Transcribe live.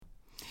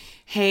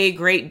Hey,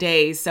 great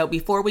day. So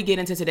before we get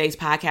into today's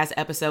podcast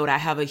episode, I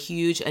have a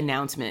huge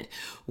announcement.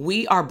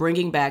 We are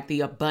bringing back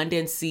the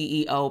Abundance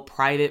CEO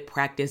Private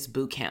Practice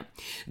Bootcamp.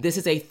 This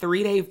is a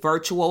 3-day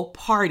virtual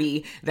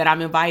party that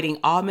I'm inviting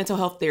all mental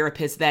health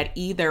therapists that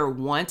either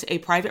want a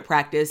private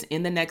practice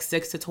in the next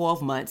 6 to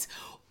 12 months,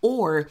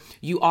 or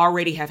you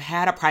already have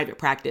had a private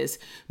practice,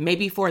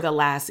 maybe for the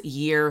last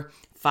year,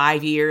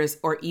 5 years,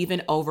 or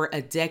even over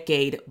a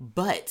decade,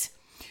 but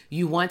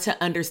you want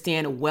to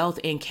understand wealth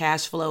and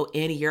cash flow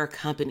in your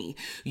company.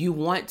 You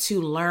want to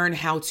learn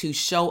how to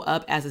show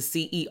up as a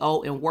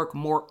CEO and work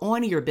more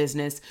on your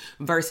business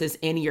versus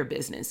in your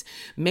business.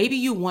 Maybe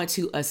you want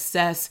to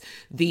assess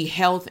the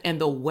health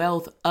and the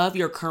wealth of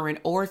your current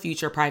or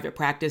future private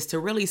practice to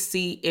really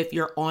see if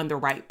you're on the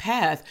right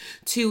path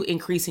to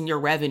increasing your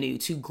revenue,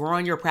 to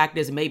growing your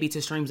practice, maybe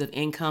to streams of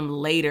income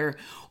later,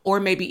 or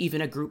maybe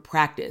even a group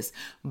practice.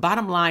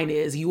 Bottom line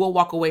is you will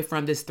walk away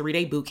from this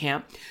 3-day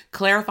bootcamp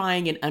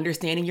clarifying and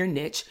understanding your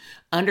niche,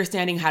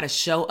 understanding how to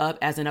show up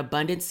as an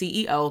abundant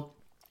CEO,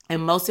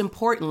 and most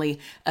importantly,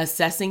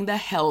 assessing the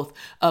health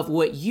of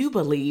what you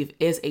believe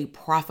is a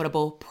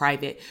profitable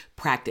private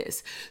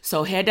practice.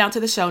 So head down to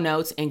the show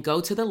notes and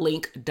go to the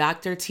link,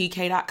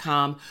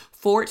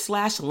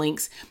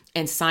 drtk.com/links,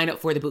 and sign up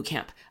for the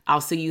bootcamp.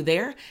 I'll see you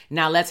there.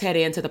 Now let's head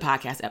into the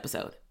podcast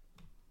episode.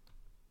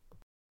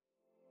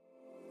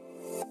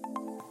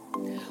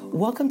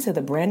 Welcome to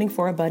the Branding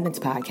for Abundance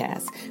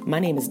podcast. My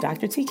name is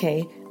Dr.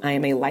 TK. I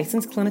am a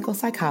licensed clinical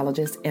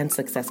psychologist and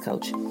success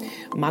coach.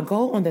 My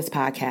goal on this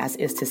podcast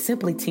is to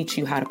simply teach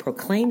you how to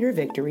proclaim your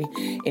victory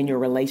in your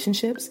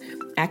relationships,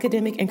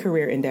 academic and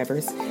career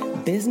endeavors,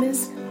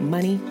 business,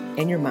 money,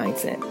 and your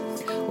mindset.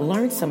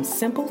 Learn some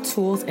simple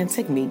tools and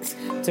techniques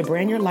to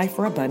brand your life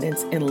for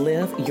abundance and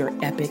live your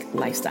epic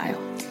lifestyle.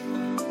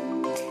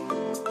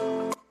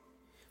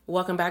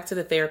 Welcome back to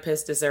the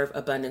Therapists Deserve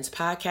Abundance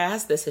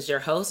podcast. This is your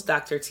host,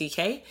 Dr.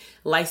 TK,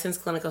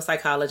 licensed clinical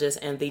psychologist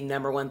and the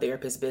 #1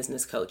 therapist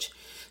business coach.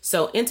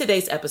 So in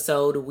today's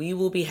episode, we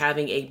will be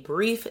having a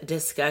brief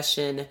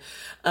discussion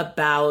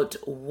about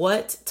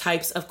what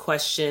types of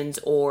questions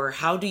or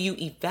how do you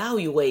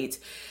evaluate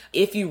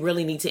if you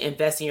really need to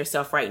invest in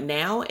yourself right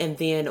now, and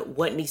then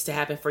what needs to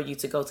happen for you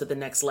to go to the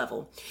next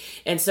level.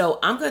 And so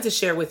I'm going to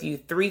share with you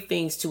 3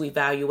 things to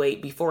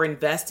evaluate before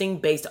investing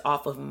based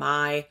off of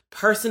my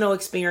personal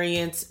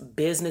experience,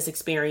 business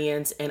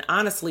experience, and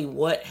honestly,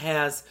 what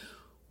has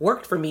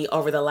worked for me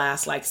over the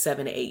last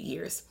 7 to 8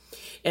 years.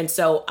 And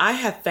so I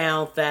have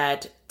found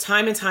that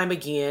time and time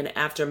again,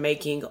 after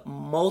making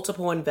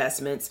multiple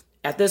investments,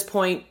 at this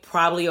point,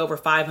 probably over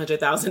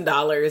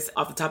 $500,000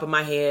 off the top of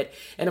my head.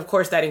 And of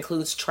course, that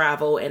includes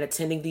travel and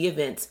attending the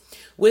events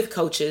with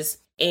coaches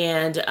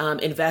and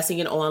investing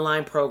in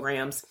online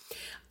programs.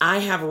 I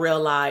have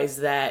realized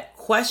that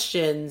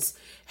questions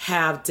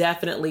have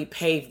definitely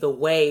paved the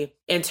way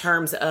in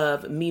terms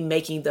of me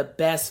making the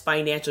best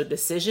financial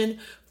decision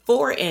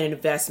for an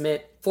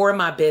investment for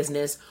my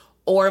business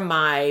or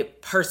my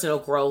personal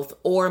growth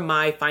or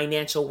my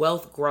financial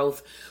wealth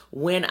growth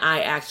when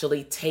I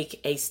actually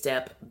take a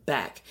step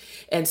back.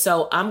 And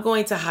so I'm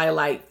going to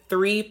highlight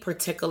 3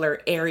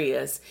 particular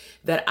areas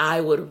that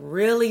I would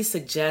really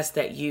suggest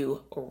that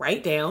you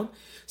write down.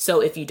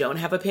 So if you don't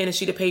have a pen and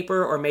sheet of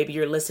paper, or maybe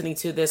you're listening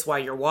to this while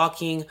you're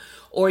walking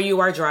or you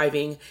are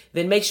driving,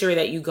 then make sure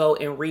that you go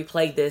and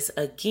replay this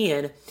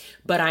again.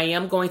 But I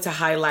am going to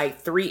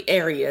highlight 3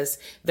 areas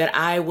that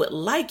I would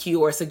like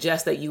you or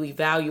suggest that you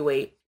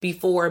evaluate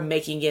before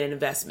making an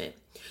investment.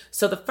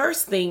 So the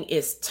first thing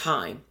is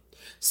time.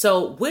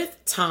 So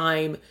with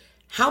time,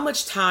 how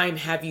much time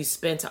have you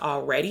spent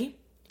already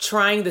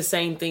trying the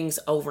same things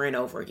over and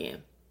over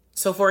again?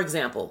 So for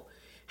example,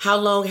 how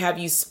long have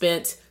you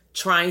spent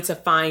trying to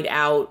find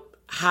out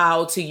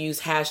how to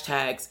use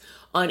hashtags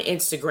on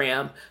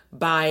Instagram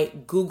by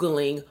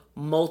Googling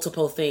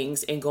multiple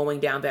things and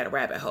going down that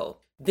rabbit hole?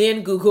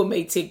 Then Google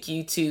may take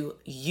you to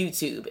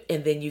YouTube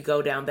and then you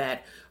go down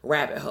that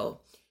rabbit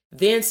hole.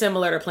 Then,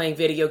 similar to playing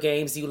video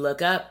games, you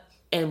look up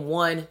and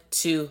 1,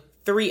 2,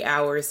 3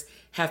 hours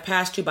have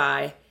passed you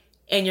by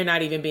and you're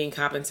not even being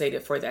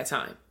compensated for that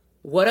time.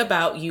 What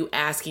about you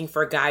asking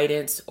for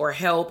guidance or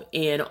help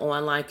in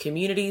online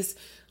communities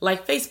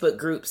like Facebook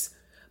groups,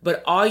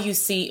 but all you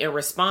see in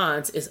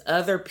response is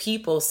other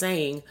people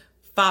saying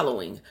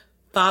following,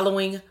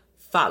 following,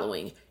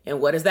 following. And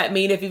what does that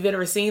mean if you've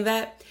ever seen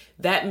that?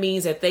 That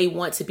means that they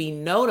want to be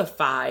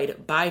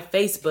notified by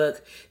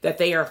Facebook that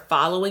they are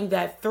following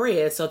that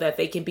thread so that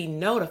they can be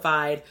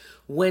notified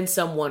when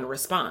someone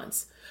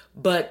responds.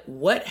 But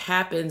what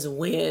happens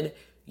when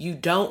you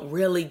don't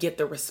really get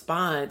the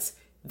response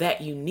that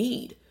you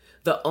need?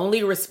 The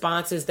only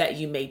responses that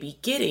you may be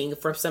getting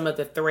from some of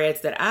the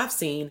threads that I've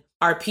seen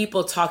are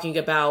people talking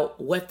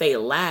about what they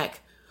lack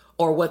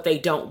or what they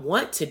don't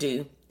want to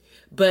do.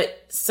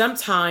 But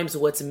sometimes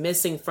what's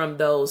missing from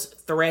those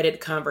threaded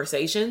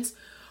conversations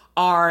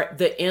are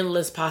the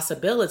endless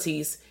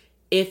possibilities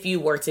if you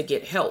were to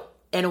get help.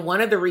 And one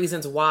of the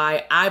reasons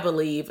why I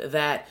believe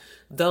that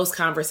those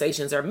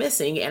conversations are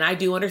missing. And I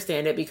do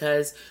understand it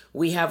because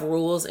we have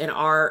rules in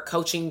our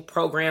coaching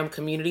program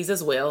communities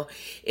as well,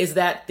 is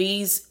that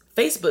these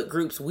Facebook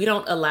groups, we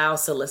don't allow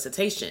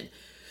solicitation.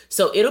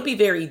 So it'll be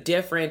very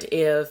different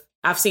if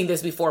I've seen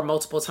this before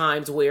multiple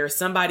times where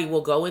somebody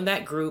will go in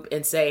that group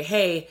and say,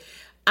 hey,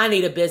 I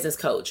need a business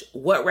coach.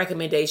 What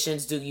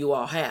recommendations do you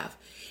all have?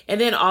 And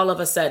then all of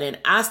a sudden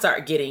I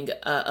start getting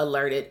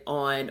alerted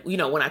on,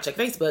 when I check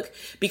Facebook,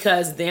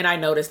 because then I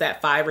notice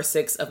that 5 or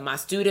 6 of my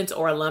students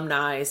or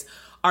alumni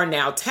are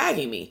now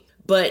tagging me.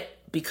 But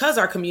because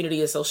our community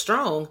is so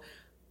strong,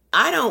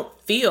 I don't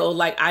feel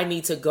like I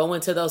need to go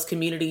into those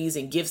communities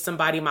and give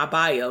somebody my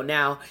bio.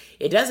 Now,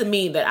 it doesn't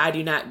mean that I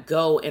do not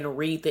go and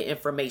read the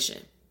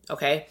information.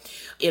 Okay.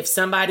 If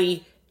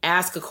somebody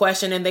asks a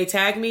question and they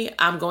tag me,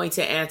 I'm going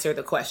to answer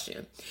the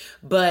question.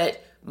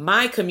 But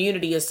my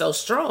community is so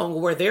strong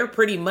where they're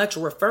pretty much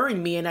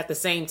referring me and at the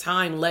same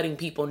time letting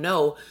people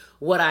know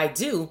what I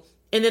do.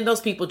 And then those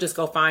people just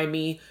go find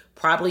me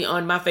probably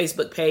on my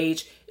Facebook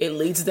page. It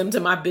leads them to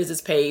my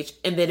business page,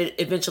 and then it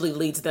eventually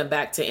leads them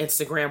back to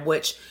Instagram,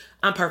 which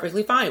I'm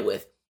perfectly fine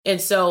with.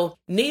 And so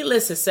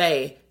needless to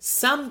say,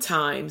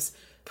 sometimes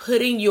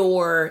putting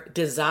your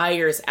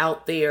desires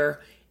out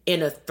there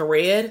in a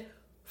thread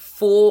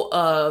full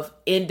of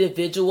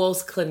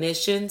individuals,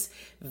 clinicians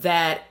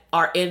that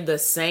are in the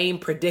same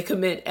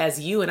predicament as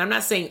you. And I'm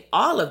not saying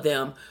all of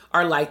them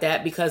are like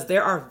that, because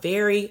there are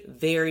very,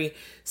 very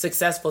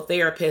successful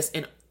therapists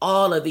in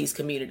all of these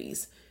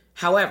communities.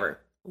 However,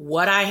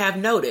 what I have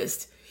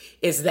noticed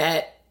is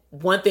that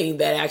one thing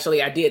that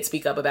actually I did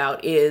speak up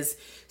about is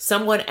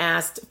someone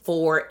asked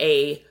for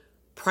a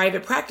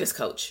private practice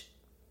coach.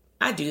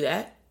 I do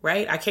that,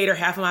 right? I cater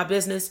half of my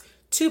business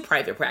to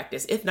private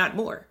practice, if not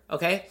more.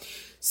 Okay.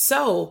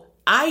 So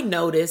I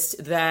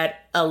noticed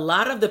that a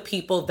lot of the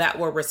people that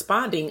were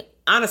responding,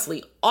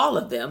 honestly, all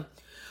of them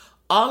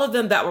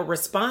that were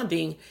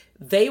responding,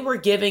 they were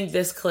giving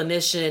this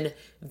clinician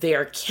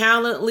their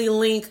Calendly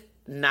link,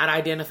 not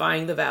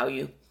identifying the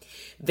value.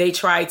 They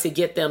tried to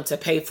get them to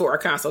pay for a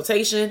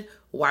consultation.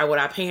 Why would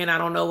I pay and I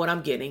don't know what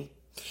I'm getting?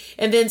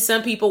 And then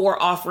some people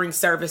were offering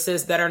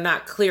services that are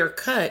not clear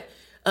cut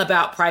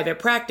about private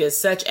practice,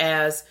 such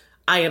as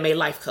I am a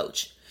life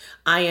coach.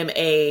 I am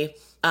a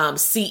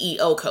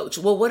CEO coach.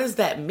 Well, what does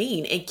that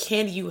mean? And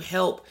can you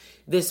help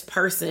this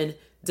person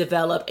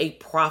develop a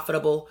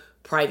profitable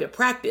private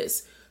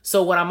practice?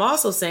 So what I'm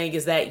also saying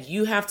is that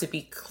you have to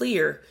be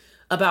clear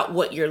about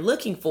what you're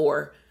looking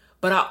for,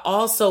 but I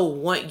also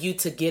want you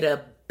to get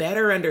a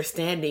better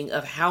understanding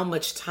of how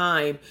much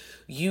time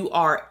you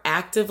are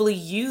actively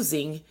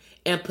using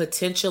and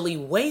potentially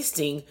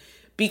wasting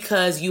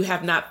because you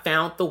have not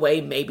found the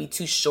way maybe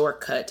to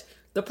shortcut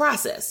the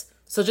process.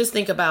 So just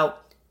think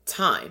about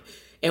time.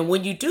 And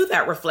when you do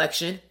that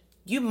reflection,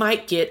 you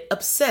might get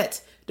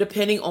upset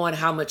depending on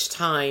how much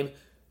time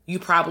you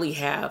probably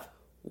have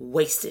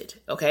wasted.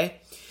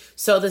 Okay.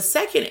 So the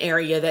second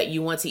area that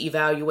you want to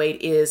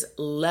evaluate is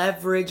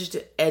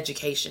leveraged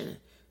education.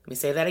 Let me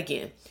say that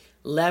again.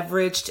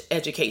 Leveraged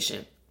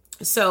education.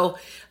 So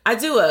I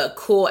do a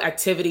cool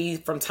activity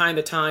from time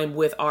to time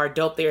with our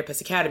Dope Therapist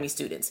Academy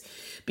students,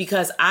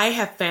 because I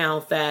have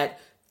found that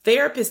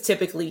therapists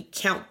typically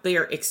count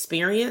their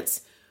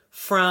experience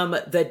from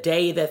the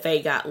day that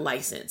they got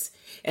licensed.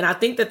 And I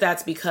think that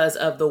that's because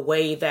of the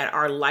way that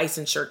our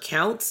licensure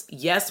counts.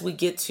 Yes, we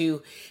get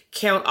to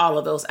count all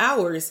of those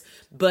hours,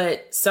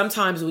 but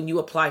sometimes when you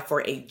apply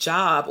for a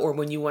job or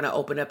when you want to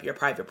open up your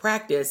private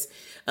practice,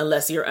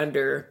 unless you're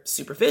under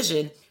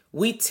supervision,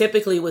 we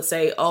typically would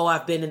say, oh,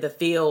 I've been in the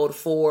field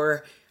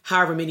for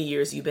however many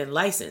years you've been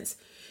licensed.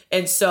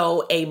 And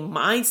so a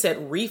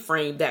mindset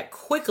reframe that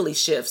quickly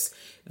shifts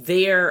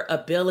their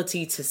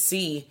ability to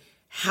see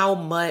how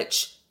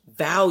much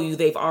value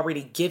they've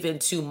already given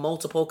to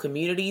multiple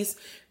communities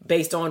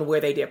based on where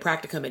they did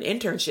practicum and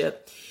internship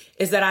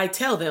is that I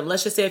tell them,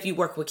 let's just say if you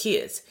work with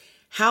kids,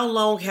 how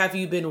long have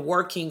you been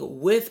working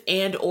with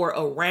and or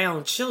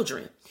around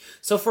children?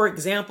 So for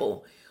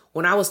example,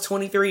 when I was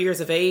 23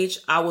 years of age,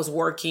 I was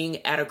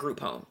working at a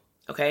group home.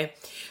 Okay.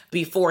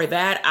 Before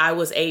that, I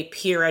was a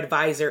peer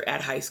advisor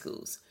at high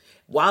schools.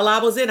 While I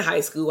was in high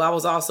school, I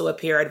was also a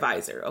peer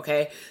advisor,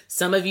 okay?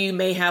 Some of you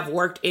may have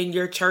worked in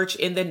your church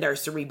in the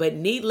nursery, but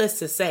needless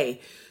to say,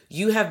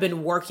 you have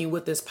been working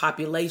with this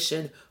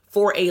population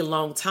for a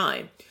long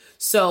time.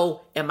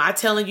 So am I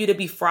telling you to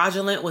be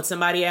fraudulent when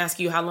somebody asks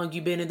you how long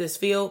you've been in this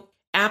field?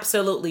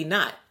 Absolutely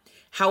not.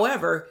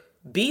 However,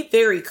 be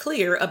very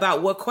clear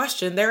about what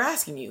question they're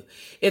asking you.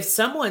 If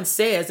someone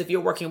says, if you're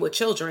working with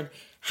children,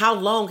 how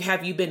long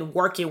have you been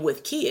working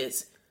with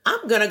kids?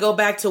 I'm going to go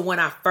back to when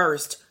I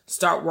first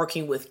start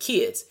working with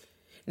kids.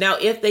 Now,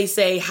 if they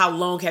say, how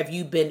long have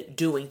you been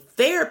doing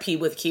therapy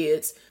with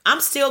kids? I'm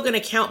still going to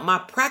count my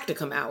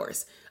practicum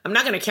hours. I'm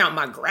not going to count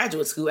my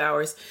graduate school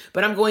hours,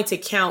 but I'm going to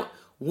count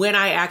when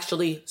I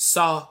actually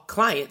saw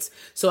clients.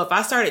 So if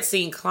I started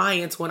seeing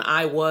clients when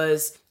I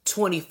was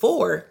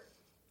 24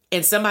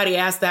 and somebody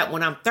asked that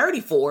when I'm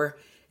 34,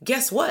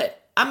 guess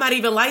what? I'm not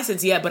even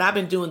licensed yet, but I've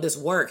been doing this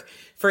work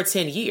for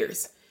 10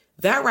 years.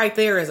 That right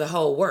there is a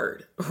whole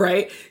word,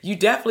 right? You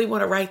definitely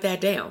want to write that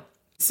down.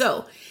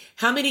 So,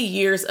 how many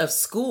years of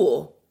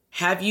school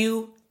have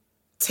you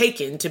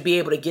taken to be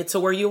able to get to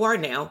where you are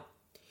now?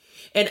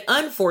 And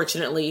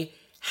unfortunately,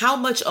 how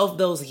much of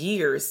those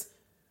years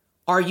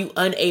are you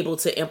unable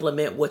to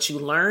implement what you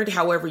learned?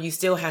 However, you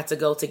still had to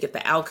go to get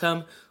the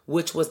outcome,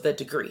 which was the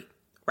degree,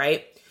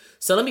 right?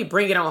 So let me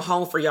bring it on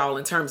home for y'all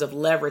in terms of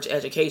leverage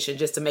education,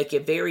 just to make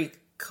it very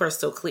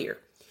crystal clear.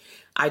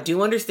 I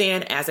do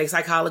understand as a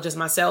psychologist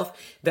myself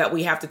that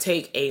we have to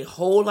take a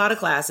whole lot of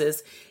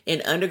classes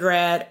in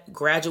undergrad,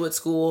 graduate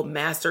school,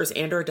 master's,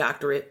 and or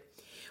doctorate.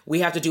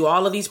 We have to do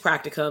all of these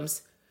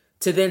practicums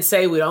to then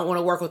say we don't want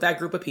to work with that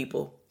group of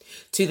people,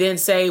 to then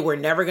say we're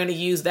never going to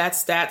use that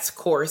stats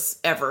course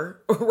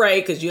ever,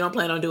 right? Because you don't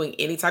plan on doing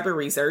any type of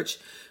research,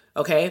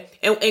 okay?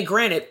 And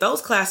granted,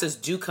 those classes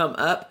do come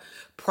up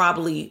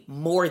probably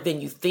more than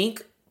you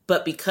think,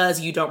 but because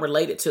you don't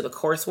relate it to the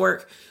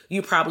coursework,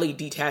 you probably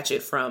detach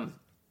it from,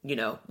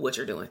 what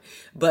you're doing.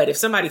 But if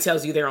somebody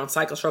tells you they're on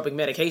psychotropic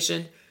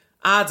medication,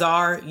 odds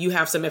are you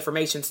have some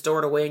information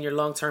stored away in your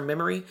long-term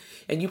memory,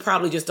 and you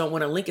probably just don't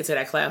want to link it to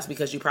that class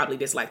because you probably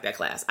dislike that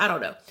class. I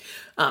don't know.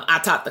 I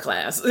taught the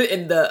class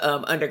in the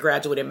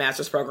undergraduate and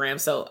master's program,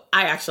 so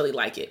I actually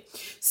like it.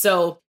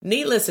 So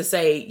needless to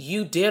say,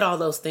 you did all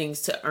those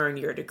things to earn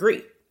your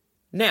degree.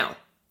 Now,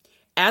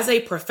 as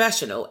a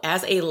professional,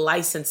 as a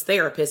licensed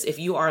therapist, if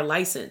you are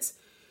licensed,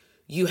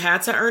 you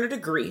had to earn a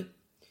degree,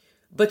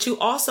 but you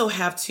also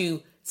have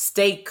to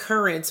stay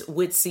current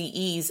with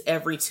CEs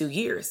every 2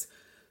 years.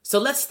 So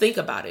let's think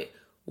about it.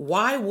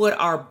 Why would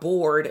our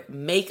board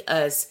make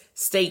us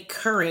stay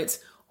current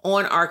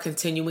on our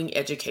continuing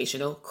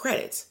educational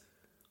credits?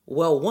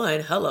 Well,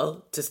 one,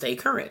 to stay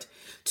current,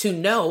 to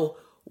know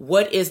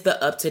what is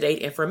the up-to-date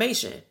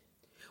information.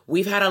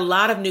 We've had a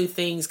lot of new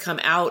things come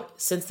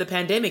out since the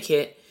pandemic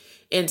hit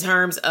in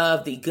terms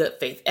of the Good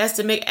Faith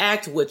Estimate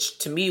Act, which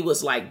to me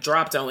was like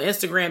dropped on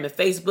Instagram and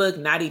Facebook,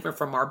 not even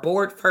from our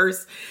board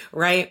first,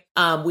 right?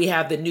 We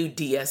have the new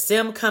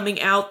DSM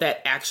coming out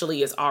that actually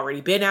has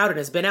already been out and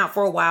has been out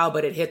for a while,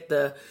 but it hit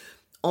the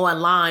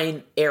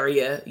online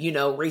area,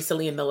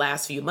 recently in the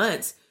last few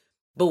months.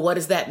 But what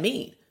does that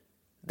mean?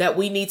 That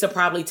we need to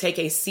probably take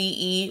a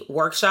CE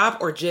workshop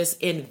or just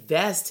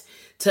invest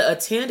to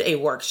attend a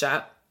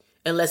workshop,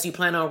 unless you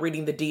plan on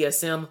reading the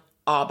DSM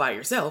all by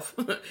yourself.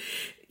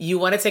 You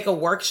want to take a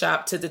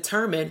workshop to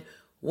determine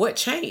what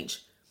changed.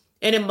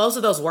 And in most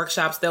of those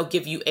workshops, they'll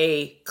give you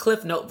a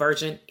Cliff Note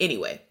version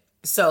anyway.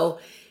 So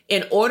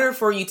in order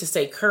for you to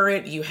stay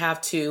current, you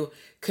have to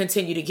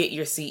continue to get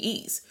your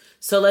CEs.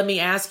 So let me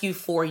ask you,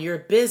 for your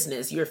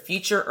business, your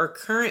future or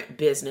current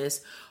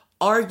business,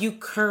 are you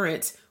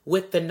current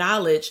with the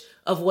knowledge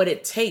of what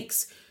it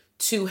takes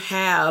to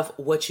have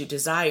what you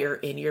desire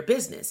in your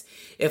business?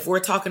 If we're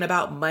talking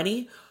about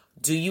money,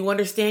 do you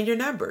understand your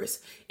numbers?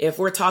 If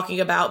we're talking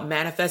about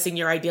manifesting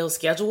your ideal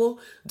schedule,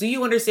 do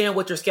you understand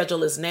what your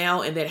schedule is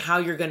now and then how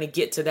you're going to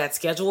get to that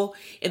schedule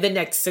in the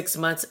next 6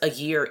 months, a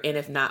year, and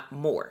if not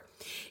more?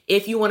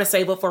 If you want to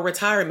save up for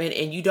retirement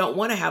and you don't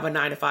want to have a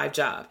 9-to-5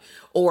 job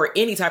or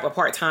any type of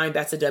part-time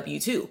that's a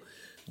W-2,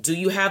 do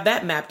you have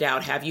that mapped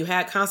out? Have you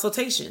had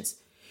consultations?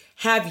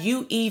 Have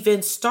you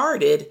even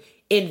started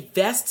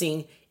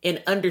investing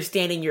in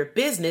understanding your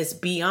business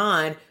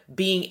beyond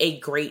being a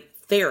great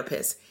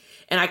therapist?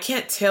 And I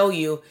can't tell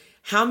you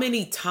how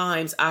many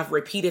times I've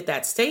repeated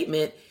that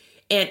statement,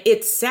 and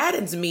it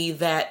saddens me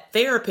that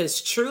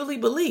therapists truly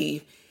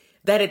believe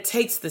that it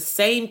takes the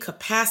same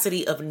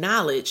capacity of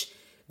knowledge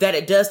that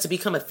it does to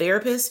become a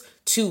therapist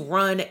to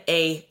run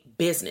a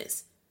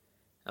business.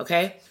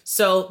 Okay?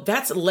 So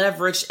that's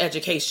leveraged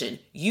education.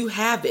 You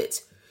have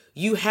it.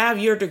 You have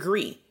your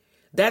degree.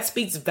 That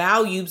speaks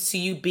volumes to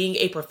you being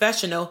a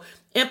professional,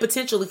 and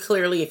potentially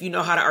clearly, if you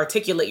know how to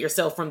articulate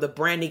yourself from the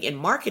branding and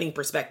marketing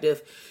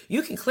perspective,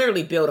 you can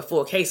clearly build a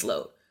full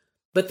caseload.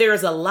 But there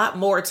is a lot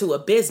more to a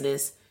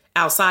business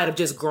outside of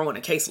just growing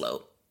a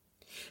caseload.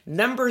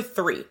 Number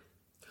 3,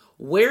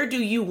 where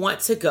do you want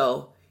to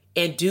go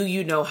and do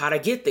you know how to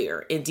get there?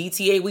 In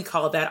DTA, we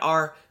call that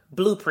our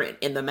blueprint.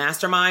 In the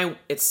mastermind,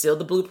 it's still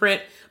the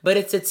blueprint, but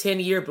it's a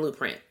 10-year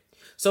blueprint.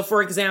 So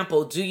for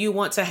example, do you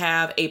want to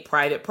have a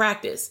private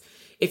practice?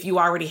 If you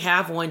already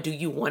have one, do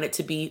you want it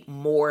to be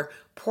more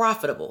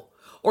profitable?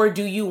 Or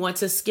do you want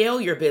to scale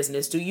your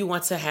business? Do you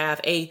want to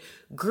have a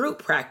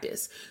group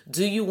practice?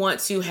 Do you want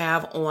to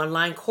have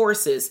online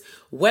courses,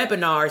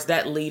 webinars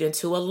that lead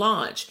into a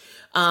launch,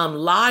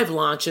 live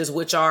launches,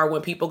 which are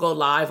when people go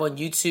live on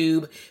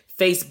YouTube,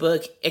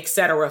 Facebook,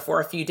 etc. for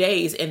a few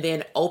days and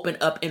then open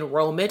up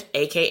enrollment,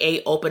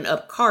 aka open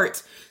up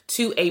cart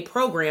to a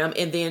program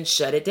and then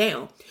shut it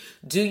down?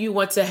 Do you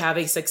want to have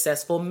a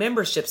successful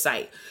membership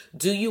site?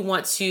 Do you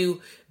want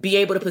to be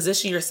able to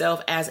position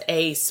yourself as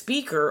a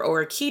speaker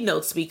or a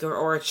keynote speaker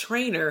or a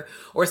trainer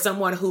or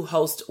someone who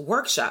hosts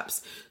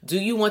workshops? Do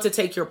you want to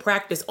take your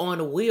practice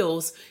on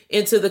wheels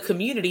into the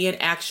community and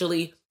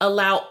actually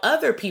allow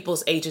other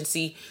people's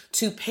agency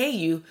to pay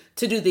you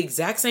to do the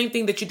exact same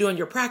thing that you do in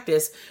your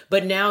practice,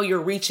 but now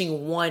you're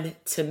reaching one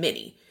to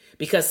many?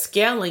 because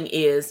scaling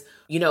is,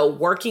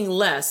 working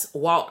less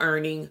while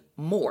earning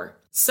more.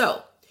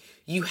 So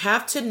you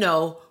have to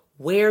know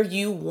where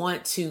you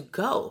want to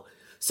go.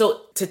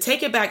 So to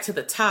take it back to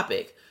the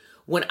topic,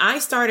 when I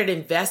started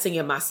investing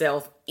in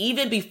myself,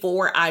 even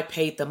before I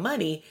paid the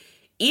money,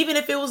 even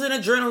if it was an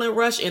adrenaline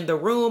rush in the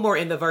room or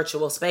in the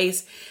virtual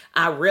space,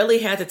 I really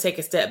had to take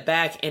a step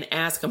back and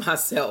ask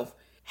myself,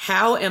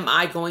 how am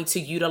I going to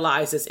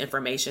utilize this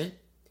information?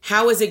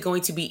 How is it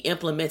going to be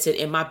implemented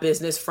in my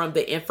business from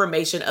the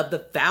information of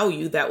the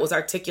value that was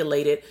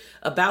articulated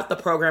about the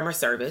program or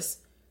service?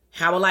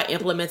 How will I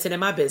implement it in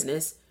my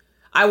business?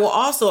 I will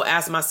also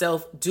ask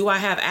myself, do I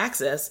have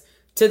access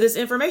to this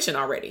information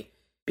already?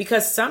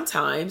 Because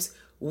sometimes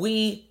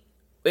we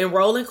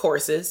enroll in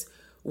courses,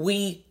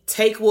 we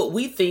take what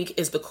we think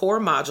is the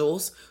core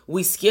modules,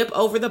 we skip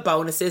over the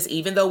bonuses,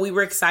 even though we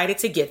were excited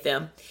to get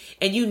them,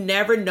 and you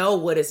never know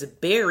what is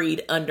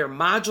buried under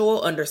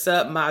module, under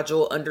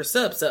sub-module, under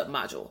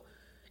sub-sub-module.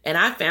 And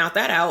I found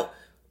that out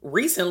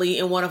recently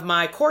in one of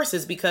my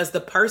courses because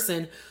the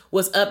person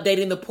was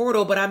updating the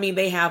portal, but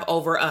they have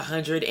over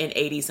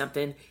 180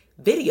 something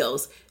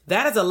videos.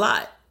 That is a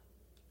lot.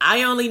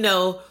 I only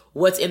know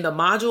what's in the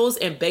modules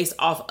and based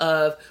off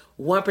of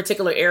one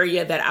particular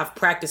area that I've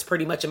practiced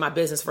pretty much in my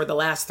business for the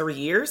last 3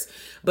 years.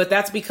 But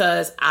that's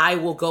because I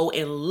will go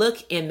and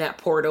look in that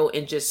portal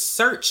and just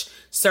search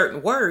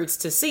certain words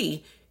to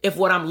see if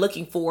what I'm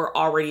looking for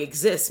already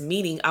exists,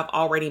 meaning I've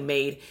already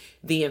made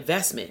the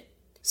investment.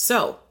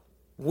 So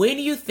when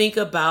you think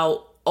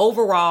about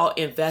overall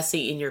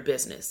investing in your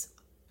business,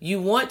 you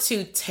want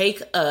to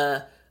take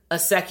a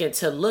second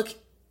to look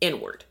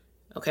inward.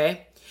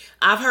 Okay.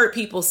 I've heard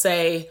people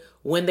say,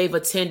 when they've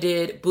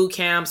attended boot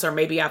camps, or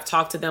maybe I've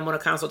talked to them on a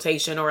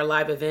consultation or a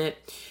live event,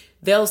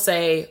 they'll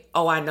say,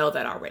 oh, I know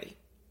that already,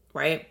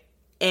 right?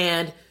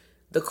 And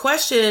the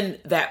question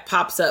that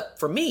pops up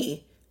for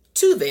me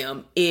to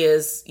them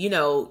is,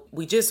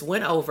 we just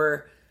went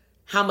over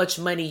how much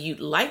money you'd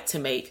like to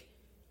make,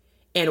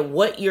 and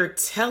what you're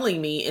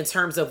telling me in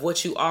terms of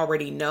what you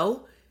already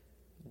know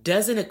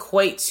doesn't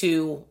equate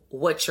to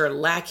what you're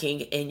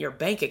lacking in your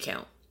bank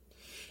account.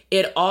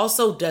 It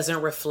also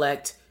doesn't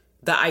reflect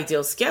the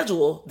ideal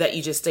schedule that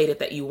you just stated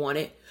that you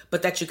wanted,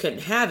 but that you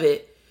couldn't have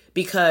it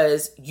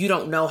because you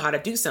don't know how to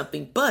do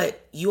something.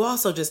 But you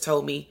also just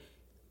told me,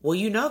 well,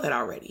 you know that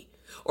already,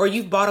 or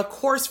you've bought a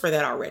course for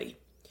that already.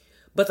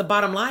 But the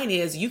bottom line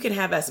is you can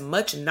have as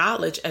much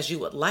knowledge as you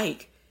would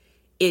like.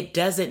 It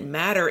doesn't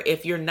matter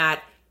if you're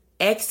not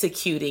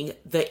executing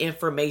the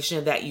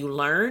information that you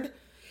learned.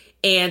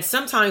 And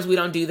sometimes we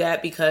don't do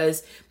that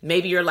because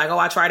maybe you're like, oh,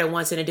 I tried it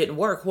once and it didn't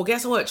work. Well,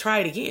 guess what? Try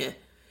it again.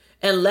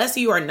 Unless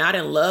you are not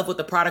in love with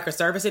the product or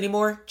service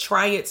anymore,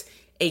 try it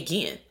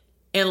again.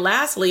 And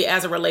lastly,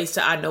 as it relates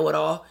to I know it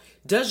all,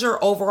 does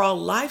your overall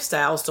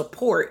lifestyle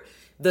support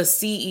the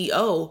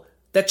CEO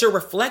that you're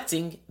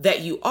reflecting that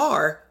you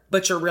are,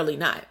 but you're really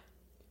not?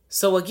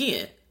 So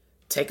again,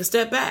 take a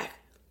step back.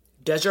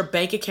 Does your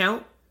bank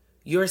account,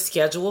 your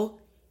schedule,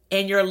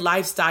 and your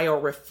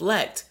lifestyle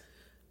reflect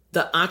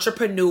the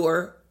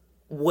entrepreneur,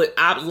 what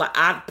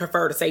I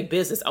prefer to say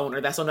business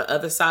owner, that's on the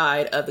other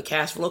side of the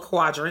cash flow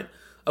quadrant,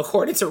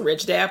 according to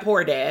Rich Dad,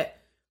 Poor Dad?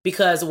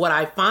 Because what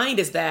I find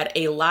is that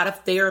a lot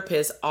of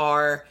therapists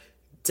are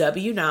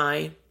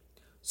W-9,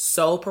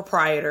 sole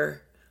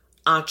proprietor,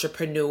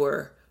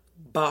 entrepreneur,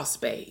 boss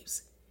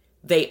babes.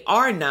 They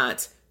are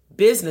not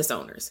business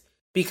owners,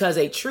 because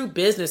a true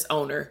business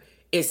owner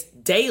is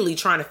daily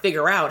trying to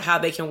figure out how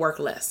they can work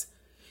less.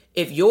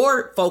 If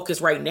your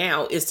focus right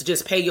now is to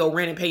just pay your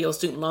rent and pay your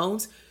student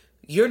loans,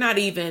 you're not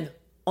even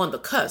on the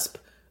cusp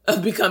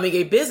of becoming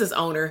a business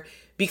owner,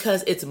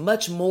 because it's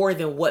much more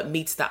than what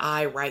meets the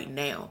eye right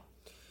now.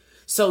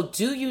 So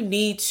do you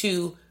need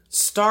to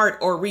start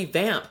or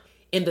revamp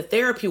in the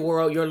therapy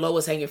world your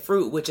lowest hanging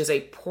fruit, which is a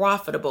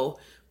profitable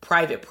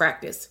private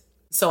practice?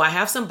 So I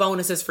have some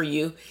bonuses for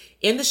you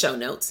in the show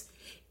notes.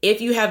 If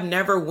you have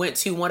never went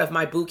to one of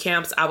my boot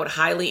camps, I would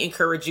highly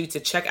encourage you to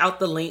check out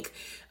the link.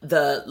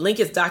 The link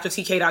is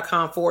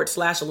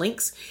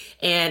drtk.com/links.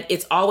 And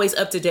it's always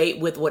up to date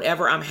with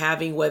whatever I'm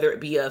having, whether it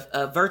be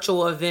a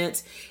virtual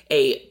event,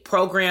 a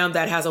program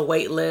that has a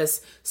wait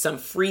list, some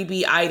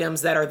freebie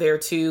items that are there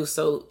too.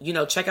 So,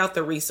 check out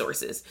the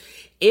resources.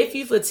 If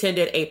you've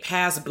attended a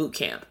past boot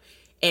camp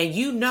and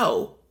you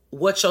know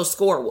what your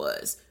score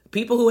was,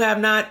 people who have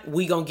not,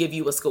 we gonna give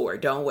you a score.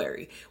 Don't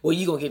worry. Well,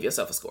 you gonna give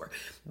yourself a score.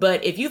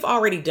 But if you've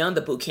already done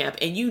the boot camp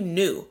and you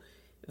knew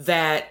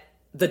that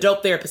the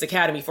Dope Therapist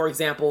Academy, for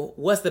example,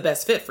 was the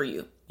best fit for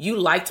you, you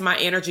liked my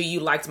energy, you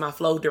liked my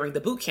flow during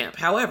the boot camp.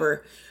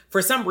 However,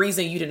 for some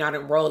reason you did not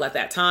enroll at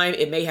that time.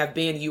 It may have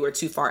been you were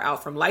too far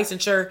out from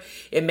licensure.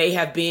 It may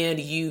have been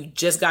you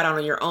just got out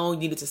on your own.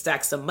 You needed to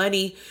stack some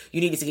money.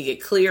 You needed to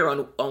get clear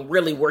on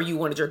really where you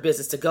wanted your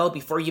business to go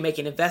before you make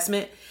an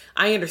investment.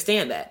 I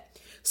understand that.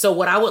 So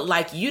what I would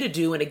like you to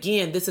do, and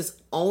again, this is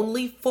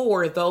only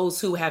for those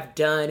who have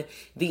done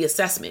the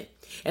assessment.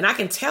 And I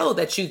can tell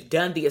that you've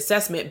done the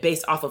assessment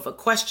based off of a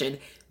question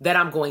that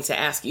I'm going to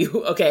ask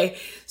you, okay?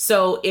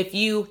 So if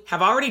you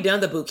have already done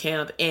the boot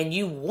camp and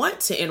you want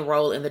to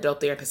enroll in the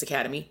Dope Therapist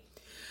Academy,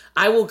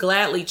 I will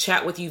gladly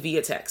chat with you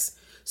via text.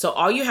 So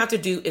all you have to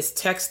do is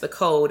text the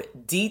code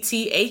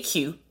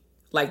DTAQ,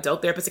 like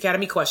Dope Therapist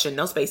Academy question,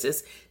 no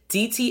spaces,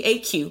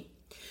 DTAQ,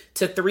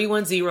 to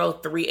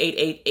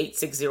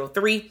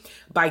 310-388-8603.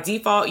 By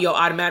default, you'll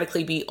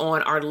automatically be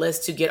on our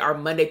list to get our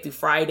Monday through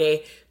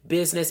Friday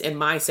business and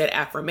mindset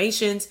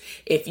affirmations.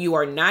 If you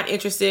are not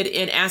interested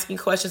in asking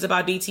questions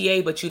about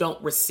DTA, but you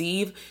don't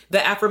receive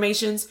the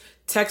affirmations,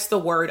 text the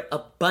word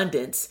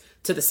abundance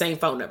to the same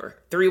phone number,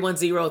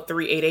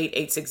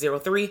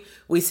 310-388-8603.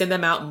 We send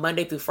them out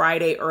Monday through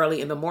Friday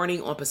early in the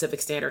morning on Pacific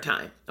Standard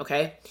Time,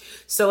 okay?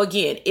 So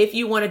again, if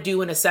you want to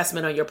do an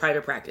assessment on your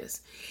private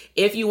practice,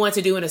 if you want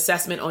to do an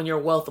assessment on your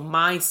wealth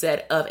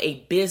mindset of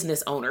a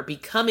business owner,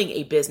 becoming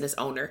a business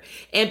owner,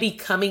 and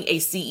becoming a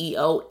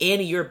CEO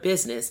in your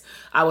business,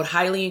 I would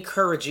highly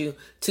encourage you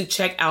to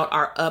check out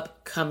our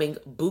upcoming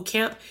boot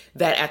camp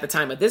that at the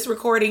time of this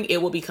recording,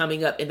 it will be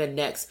coming up in the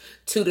next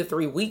 2 to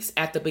 3 weeks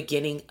at the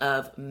beginning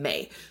of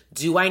May.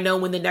 Do I know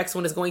when the next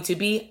one is going to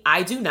be?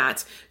 I do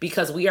not,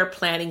 because we are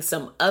planning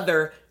some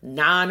other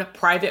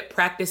non-private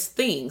practice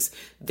things.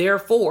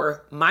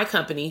 Therefore, my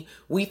company,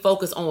 we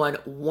focus on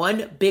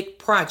one big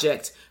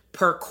project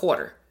per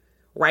quarter.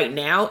 Right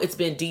now, it's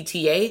been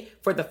DTA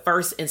for the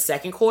first and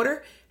second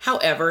quarter.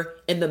 However,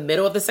 in the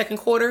middle of the second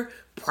quarter,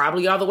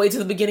 probably all the way to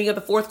the beginning of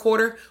the fourth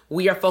quarter,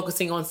 we are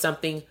focusing on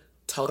something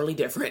totally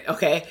different,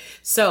 okay?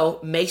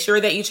 So make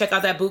sure that you check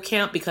out that boot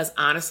camp, because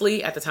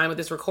honestly, at the time of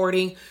this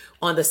recording,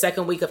 on the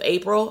second week of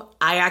April,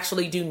 I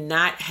actually do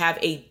not have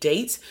a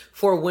date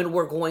for when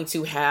we're going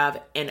to have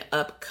an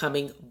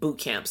upcoming boot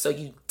camp. So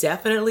you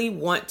definitely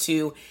want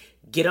to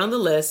get on the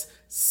list,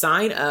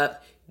 sign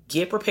up,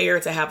 get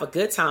prepared to have a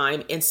good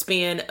time, and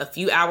spend a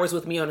few hours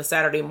with me on a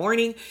Saturday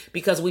morning,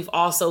 because we've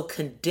also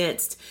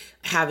condensed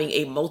having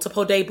a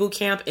multiple day boot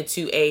camp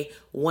into a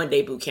 1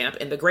 day boot camp.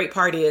 And the great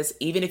part is,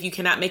 even if you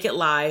cannot make it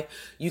live,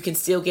 you can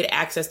still get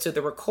access to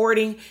the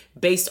recording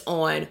based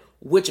on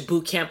which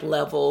boot camp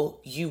level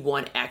you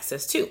want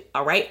access to.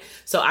 All right.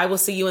 So I will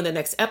see you in the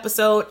next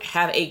episode.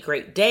 Have a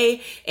great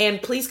day.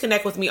 And please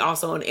connect with me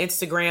also on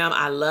Instagram.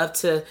 I love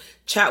to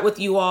chat with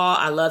you all.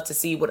 I love to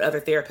see what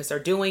other therapists are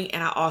doing.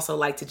 And I also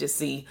like to just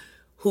see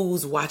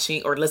who's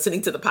watching or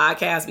listening to the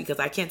podcast, because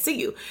I can't see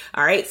you.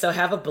 All right. So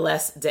have a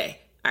blessed day.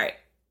 All right.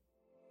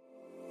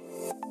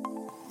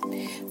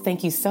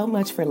 Thank you so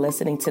much for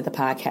listening to the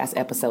podcast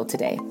episode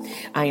today.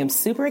 I am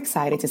super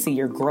excited to see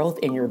your growth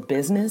in your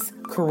business,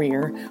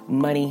 career,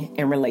 money,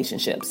 and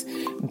relationships.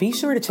 Be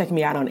sure to check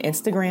me out on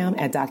Instagram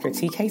at Dr.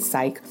 TK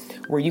Psych,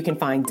 where you can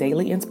find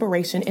daily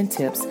inspiration and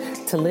tips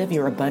to live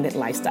your abundant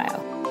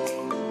lifestyle.